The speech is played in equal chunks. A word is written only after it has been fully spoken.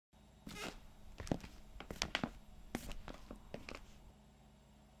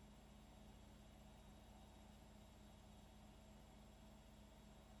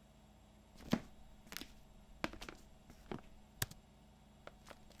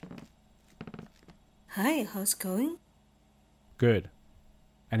Hi, how's it going? Good.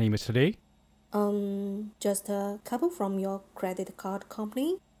 Any news today? Just a couple from your credit card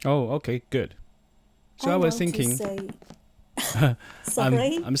company. Oh, okay, good. So I was want to thinking. say I'm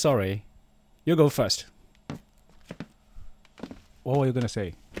sorry. I'm sorry. You go first. What were you gonna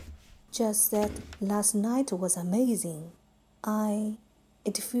say? Just that last night was amazing.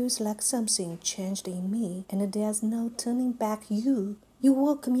 It feels like something changed in me, and there's no turning back. You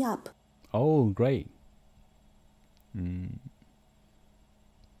woke me up. Oh, great.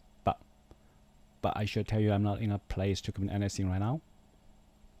 But I should tell you I'm not in a place to commit anything right now.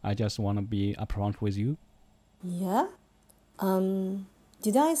 I just want to be upfront with you. Yeah?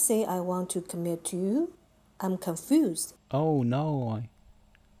 Did I say I want to commit to you? I'm confused. Oh no,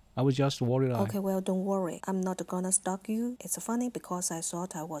 I was just worried. Okay, well, don't worry. I'm not gonna stalk you. It's funny because I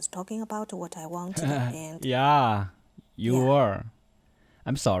thought I was talking about what I wanted and Yeah, you Yeah. were.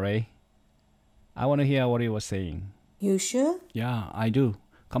 I'm sorry. I want to hear what you were saying. You sure? Yeah, I do.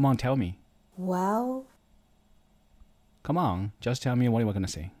 Come on, tell me. Well, Come on, just tell me what you were gonna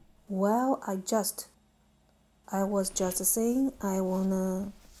say. I was just saying I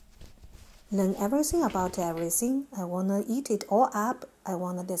wanna learn everything about everything. I wanna eat it all up. I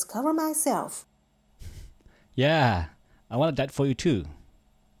wanna discover myself. Yeah, I want that for you too.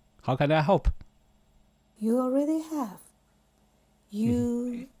 How can I help? You already have.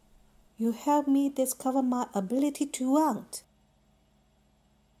 You help me discover my ability to want.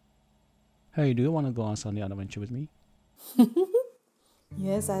 Hey, do you want to go on Sunday adventure with me?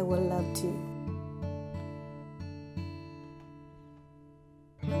 Yes, I would love to.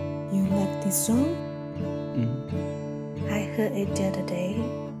 You like this song? I heard it the other day.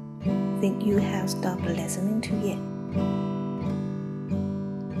 Think you have stopped listening to it.